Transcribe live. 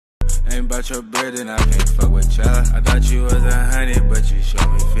Ain't about your bread and I can't fuck with y'all. I thought you was 100, but you showed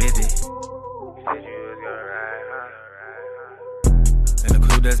me 50. Said you was gonna ride, huh? And the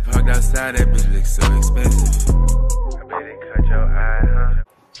coupe that's parked outside, that bitch looks so expensive. I bet it cut your eye, huh?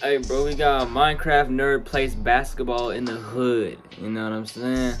 Hey bro, we got a Minecraft nerd plays basketball in the hood. You know what I'm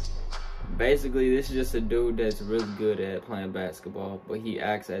saying? Basically, this is just a dude that's really good at playing basketball, but he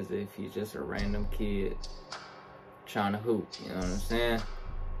acts as if he's just a random kid trying to hoop. You know what I'm saying?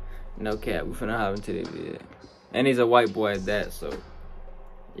 No cap, we finna hop into this video. And he's a white boy at that, so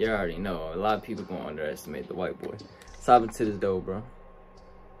you already know. A lot of people gonna underestimate the white boy. Let's hop into this though, bro.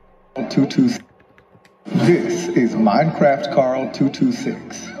 226. This is Minecraft Carl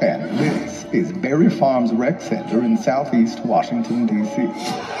 226, and this is Berry Farms Rec Center in Southeast Washington, D.C.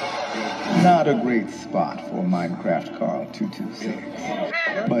 Not a great spot for Minecraft Carl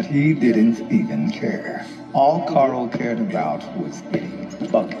 226, but he didn't even care. All Carl cared about was getting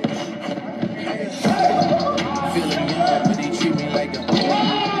buckets.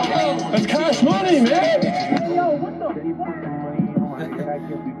 That's cash money, man!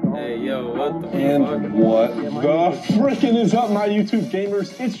 Hey, yo, what the And fuck? what the frickin' is up, my YouTube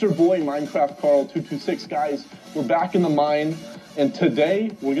gamers? It's your boy, Minecraft Carl 226, guys. We're back in the mine, and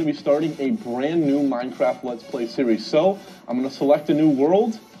today we're gonna be starting a brand new Minecraft Let's Play series. So, I'm gonna select a new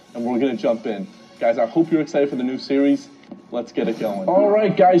world, and we're gonna jump in. Guys, I hope you're excited for the new series. Let's get it going. All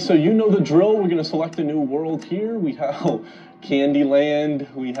right, guys, so you know the drill. We're gonna select a new world here. We have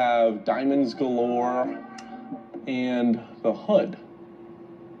Candyland, we have Diamonds Galore, and the Hood.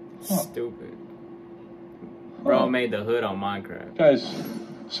 Stupid. Bro made the hood on Minecraft. Guys,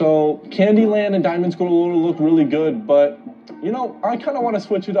 so Candyland and Diamonds Galore look really good, but you know, I kind of want to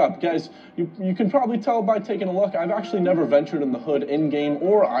switch it up. Guys, you can probably tell by taking a look, I've actually never ventured in the hood in-game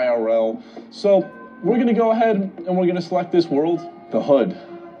or IRL. So we're going to go ahead and we're going to select this world, the hood.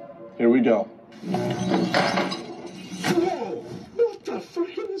 Here we go. Whoa, what the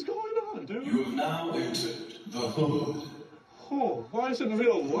freaking is going on, dude? You have now entered the hood. Oh, why is it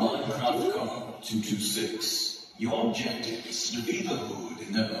real life? Minecraft Carl 226. Your objective is to defeat the hood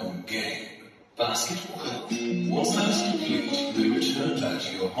in their own game. Basketball. Once that is complete, you will return back to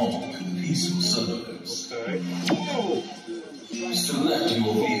your home in the peaceful suburbs. Okay. Whoa! Select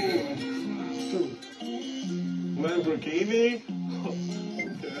your vehicle. Lamborghini?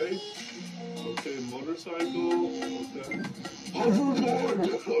 Okay. Okay, motorcycle. Okay.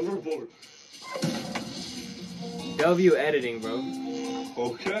 Hoverboard! W editing, bro.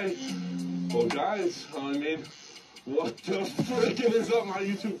 Okay. Well, guys, I mean, what the frickin' is up, my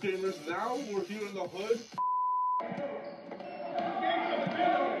YouTube gamers? Now we're here in the hood.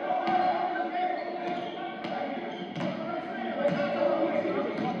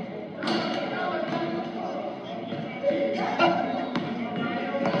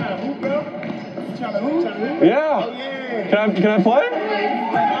 Yeah. Can I play?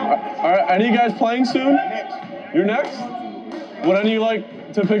 Are any of you guys playing soon? You're next? Would any of you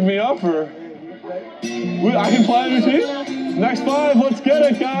like to pick me up, or? I can play on your team? Next 5, let's get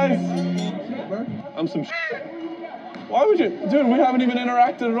it, guys. I'm some shit. Why would you? Dude, we haven't even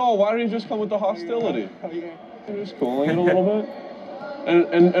interacted at all. Why don't you just come with the hostility? You're just cooling it a little bit.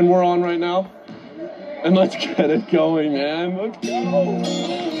 And we're on right now. And let's get it going, man. Let's go.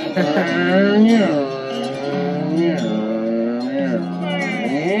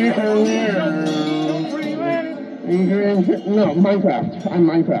 No, Minecraft. I'm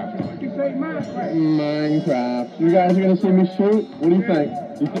Minecraft. You say Minecraft? Minecraft. You guys are gonna see me shoot? What do you think?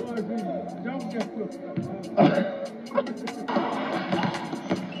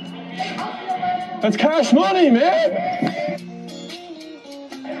 That's cash money, man!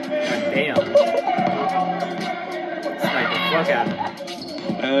 Damn. Smack the fuck out of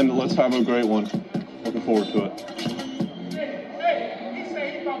him. And let's have a great one. Looking forward to it.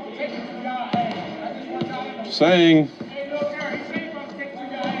 Saying.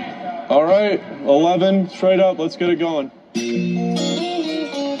 All right, 11, straight up. Let's get it going.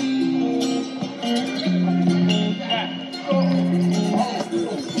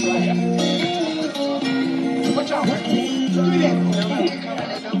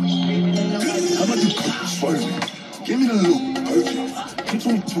 Give me the loot.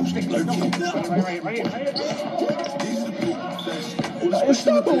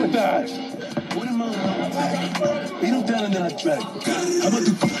 Stop it with that. What am I? Beat him down and then I drag. How about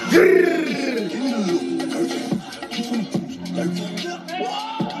the give me the loot.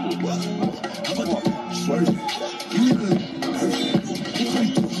 How about the swerve? Give me the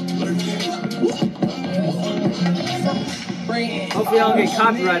Hopefully I don't get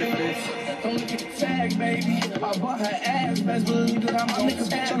copyrighted for this. Tag, baby. I bought her ass, best believe that I'm a nigga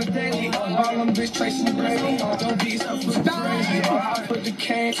bitch on the daily. bitch tracing the grave. Don't be yourself for crazy. I put the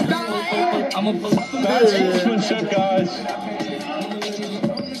cane. I'ma pull up a Bad sportsmanship, guys.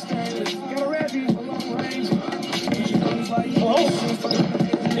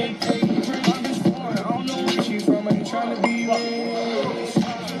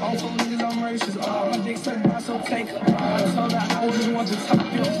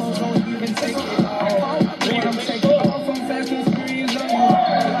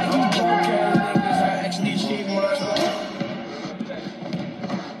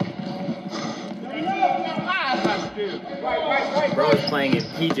 Bro is playing in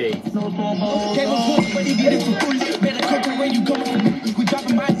PJs. Better cook it when you come on. We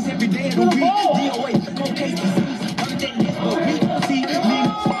dropping bodies every day of the week. DOA, cold case disease. Other than this, but we see me.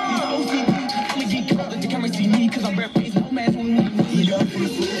 I'ma get caught in the camera see me, cause I'm rare face, no man when we got free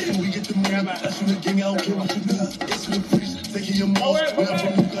food, we get the money. That's when the gang out, kill it's with freeze, taking your mouth.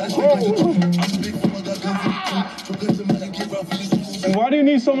 And why do you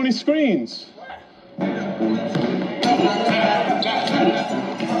need so many screens?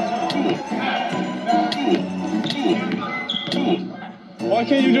 Why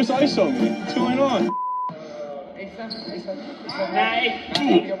can't you just ISO me? What's going on?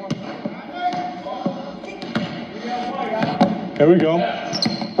 Here we go.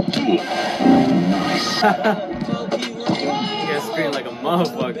 You guys scream like a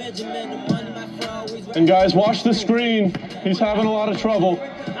motherfucker. And guys, watch the screen. He's having a lot of trouble.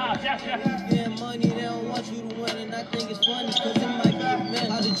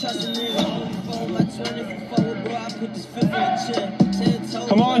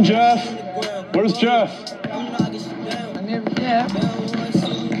 Come on, Jeff. Where's Jeff?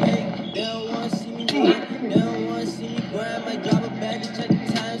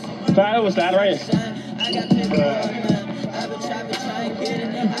 That was that right?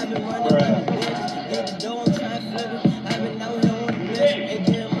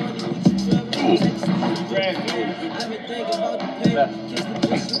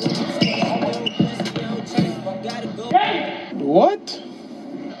 What?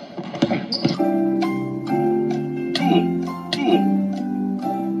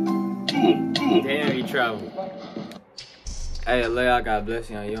 Damn, you travel. Hey, Leah, God bless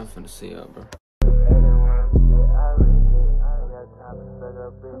you. I'm finna see y'all, bro.